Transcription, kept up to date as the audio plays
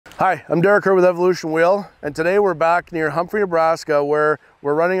Hi, I'm Derek with Evolution Wheel, and today we're back near Humphrey, Nebraska, where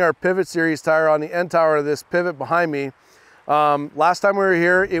we're running our Pivot Series tire on the end tower of this pivot behind me. Last time we were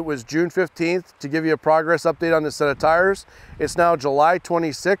here, it was June 15th to give you a progress update on this set of tires. It's now July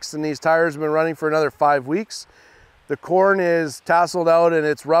 26th, and these tires have been running for another 5 weeks. The corn is tasseled out, and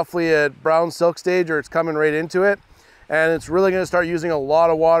it's roughly at brown silk stage, or it's coming right into it. And it's really going to start using a lot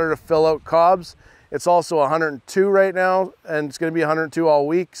of water to fill out cobs. It's also 102 right now, and it's going to be 102 all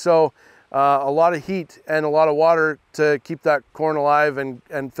week. So a lot of heat and a lot of water to keep that corn alive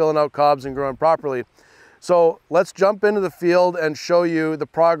and filling out cobs and growing properly. So let's jump into the field and show you the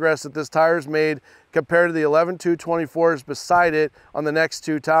progress that this tire's made compared to the 11-224s beside it on the next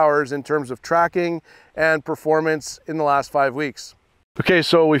two towers in terms of tracking and performance in the last 5 weeks. Okay,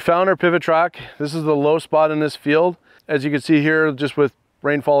 so we found our pivot track. This is the low spot in this field. As you can see here, just with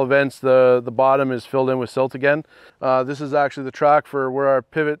rainfall events, the bottom is filled in with silt again. This is actually the track for where our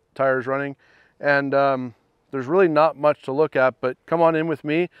pivot tire is running. And there's really not much to look at, but come on in with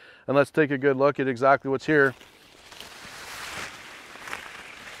me and let's take a good look at exactly what's here.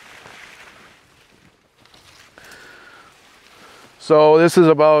 So this is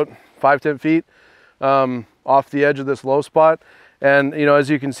about 5-10 feet off the edge of this low spot. And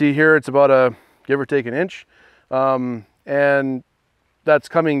as you can see here, it's about a give or take an inch. And that's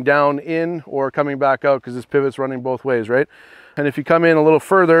coming down in or coming back out because this pivot's running both ways, right? And if you come in a little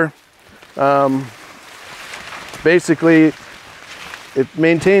further, basically it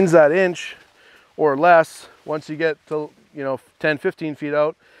maintains that inch or less once you get to 10-15 feet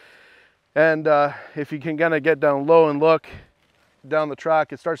out. And if you can kind of get down low and look down the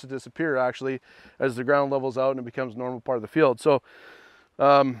track, it starts to disappear actually as the ground levels out and it becomes a normal part of the field. So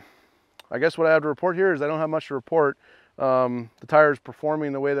I guess what I have to report here is I don't have much to report. The tire is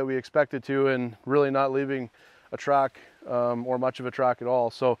performing the way that we expect it to and really not leaving a track or much of a track at all.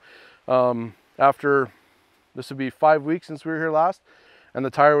 So after, this would be 5 weeks since we were here last, and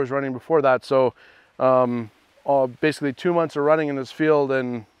the tire was running before that. So basically 2 months of running in this field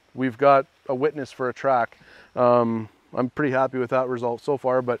and we've got a witness for a track. I'm pretty happy with that result so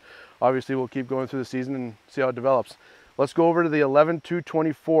far, but obviously we'll keep going through the season and see how it develops. Let's go over to the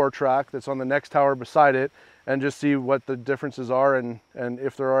 11-224 track that's on the next tower beside it and just see what the differences are and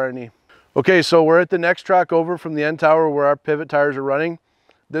if there are any. Okay, so we're at the next track over from the end tower where our pivot tires are running.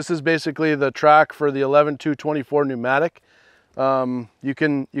 This is basically the track for the 11-224 pneumatic. You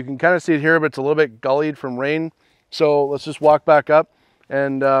can kind of see it here, but it's a little bit gullied from rain. So let's just walk back up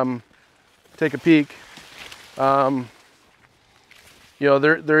and take a peek. There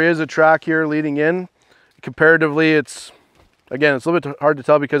is a track here leading in. Comparatively, it's a little bit hard to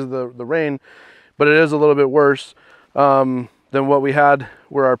tell because of the rain, but it is a little bit worse than what we had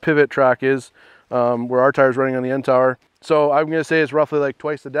where our pivot track is, where our tire's running on the end tower. So I'm going to say it's roughly like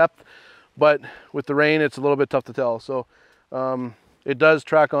twice the depth, but with the rain, it's a little bit tough to tell. So it does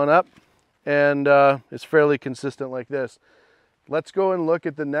track on up, and it's fairly consistent like this. Let's go and look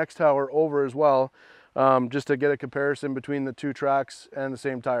at the next tower over as well, just to get a comparison between the two tracks and the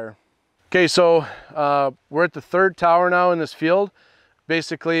same tire. Okay, so we're at the third tower now in this field.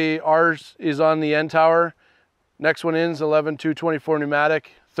 Basically, ours is on the end tower. Next one in is 11-224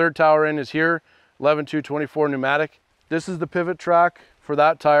 pneumatic. Third tower in is here, 11-224 pneumatic. This is the pivot track for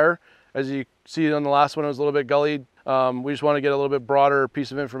that tire. As you see on the last one, it was a little bit gullied. We just want to get a little bit broader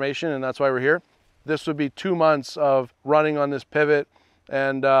piece of information, and that's why we're here. This would be 2 months of running on this pivot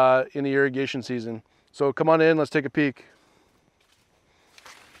and in the irrigation season. So come on in, let's take a peek.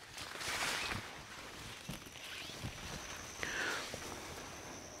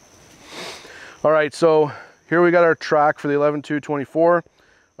 All right, so here we got our track for the 11-224.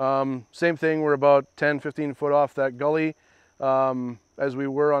 Same thing, we're about 10-15 foot off that gully as we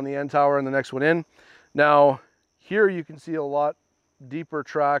were on the end tower and the next one in. Now, here you can see a lot deeper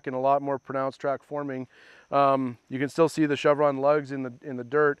track and a lot more pronounced track forming. You can still see the chevron lugs in the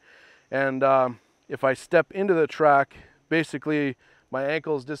dirt. And if I step into the track, basically my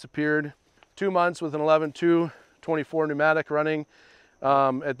ankles disappeared. 2 months with an 11-224 pneumatic running.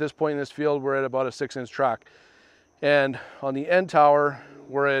 At this point in this field, we're at about a 6-inch track. And on the end tower,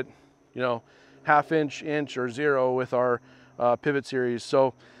 we're at, ½ inch, inch, or 0 with our pivot series.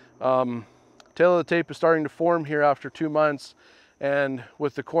 So tail of the tape is starting to form here after 2 months. And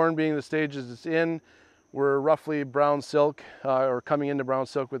with the corn being the stages it's in, we're roughly brown silk, or coming into brown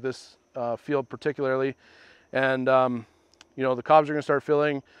silk with this field particularly. And, the cobs are going to start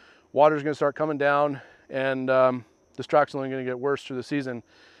filling, water's going to start coming down, and this track's only going to get worse through the season.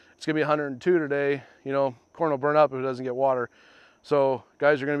 It's going to be 102 today. Corn will burn up if it doesn't get water. So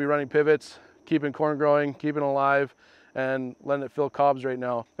guys are going to be running pivots, keeping corn growing, keeping alive, and letting it fill cobs right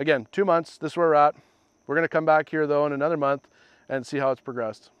now. Again, 2 months, this is where we're at. We're gonna come back here though in another month and see how it's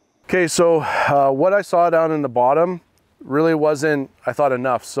progressed. Okay, so what I saw down in the bottom really wasn't, I thought,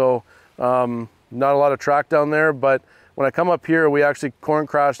 enough. So not a lot of track down there, but when I come up here, we actually corn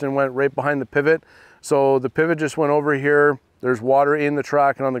crashed and went right behind the pivot. So the pivot just went over here. There's water in the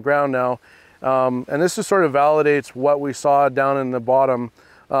track and on the ground now. And this just sort of validates what we saw down in the bottom,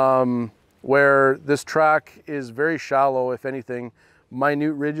 where this track is very shallow, if anything,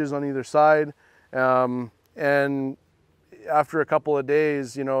 minute ridges on either side. And after a couple of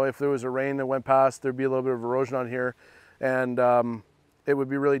days, you know, if there was a rain that went past, there'd be a little bit of erosion on here, and it would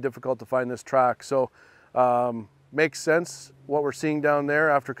be really difficult to find this track. So makes sense what we're seeing down there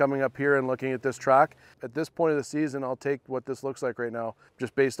after coming up here and looking at this track. At this point of the season, I'll take what this looks like right now.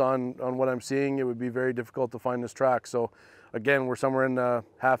 Just based on what I'm seeing, it would be very difficult to find this track. So again, we're somewhere in the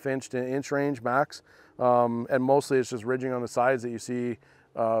 ½ inch to inch range max, and mostly it's just ridging on the sides that you see,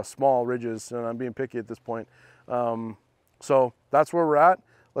 small ridges, and I'm being picky at this point. So that's where we're at.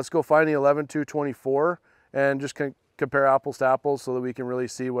 Let's go find the 11-2-24 and just compare apples to apples so that we can really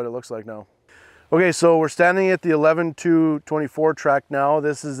see what it looks like now. Okay, so we're standing at the 11-2-24 track now.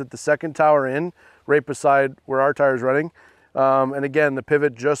 This is at the second tower in, right beside where our tire's running. And again, the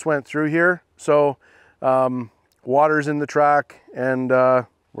pivot just went through here. So water's in the track, and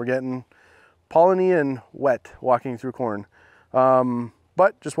we're getting polleny and wet walking through corn.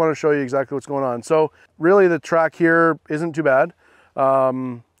 But just want to show you exactly what's going on. So really the track here isn't too bad.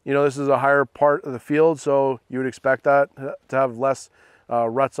 You know, this is a higher part of the field, so you would expect that to have less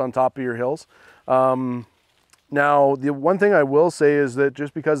ruts on top of your hills. Now, the one thing I will say is that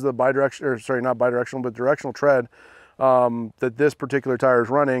just because of the bidirectional, or sorry, not bidirectional, but directional tread that this particular tire is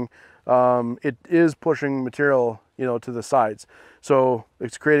running, it is pushing material, you know, to the sides. So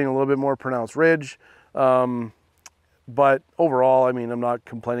it's creating a little bit more pronounced ridge. But overall, I mean, I'm not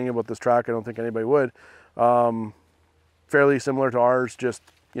complaining about this track. I don't think anybody would. Fairly similar to ours, just,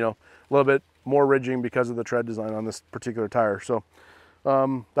 you know, a little bit more ridging because of the tread design on this particular tire. So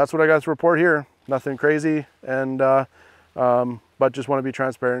that's what I got to report here. Nothing crazy, and but just want to be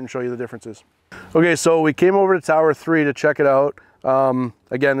transparent and show you the differences. Okay, so we came over to Tower 3 to check it out.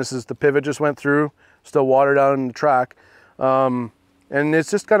 Again, this is the pivot just went through, still water down in the track. And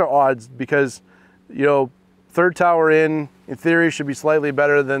it's just kind of odd because, you know, third tower in theory should be slightly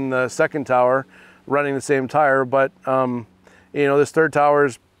better than the second tower running the same tire, but you know, this third tower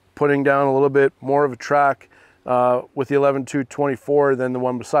is putting down a little bit more of a track with the 11-2-24 than the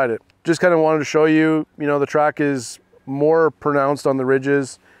one beside it. Just kind of wanted to show you, you know, the track is more pronounced on the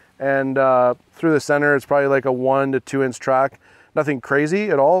ridges, and through the center it's probably like a 1 to 2 inch track. Nothing crazy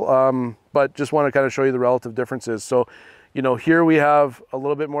at all, but just want to kind of show you the relative differences. So, you know, here we have a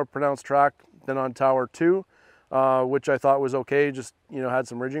little bit more pronounced track than on Tower 2, which I thought was okay, just, you know, had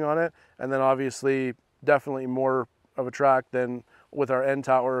some ridging on it. And then obviously definitely more of a track than with our end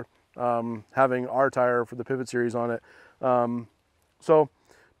tower having our tire for the Pivot series on it. So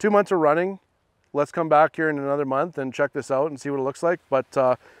 2 months are running. Let's come back here in another month and check this out and see what it looks like. But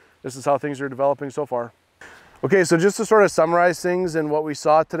this is how things are developing so far. Okay, so just to sort of summarize things and what we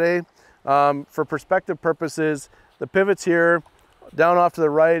saw today, for perspective purposes, the pivots here down off to the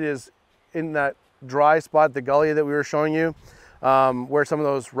right is in that dry spot, the gully that we were showing you, where some of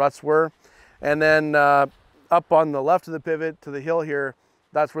those ruts were. And then up on the left of the pivot to the hill here,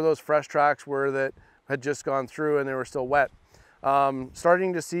 that's where those fresh tracks were that had just gone through and they were still wet.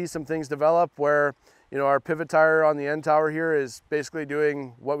 Starting to see some things develop where, you know, our pivot tire on the end tower here is basically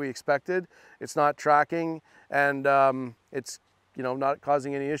doing what we expected. It's not tracking, and it's, you know, not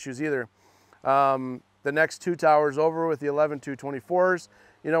causing any issues either. The next two towers over with the 11-2-24s,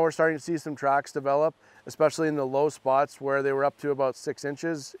 you know, we're starting to see some tracks develop, especially in the low spots where they were up to about 6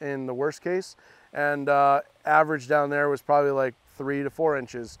 inches in the worst case, and average down there was probably like 3 to 4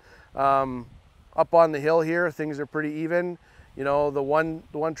 inches. Up on the hill here, things are pretty even. You know, the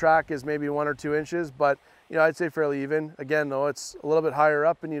one track is maybe 1 or 2 inches, but, you know, I'd say fairly even. Again, though, it's a little bit higher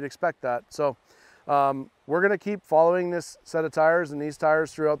up and you'd expect that. So we're gonna keep following this set of tires and these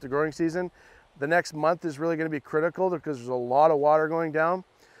tires throughout the growing season. The next month is really gonna be critical because there's a lot of water going down.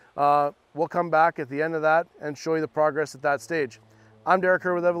 We'll come back at the end of that and show you the progress at that stage. I'm Derek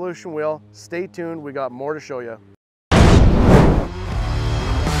Kerr with Evolution Wheel. Stay tuned, we got more to show you.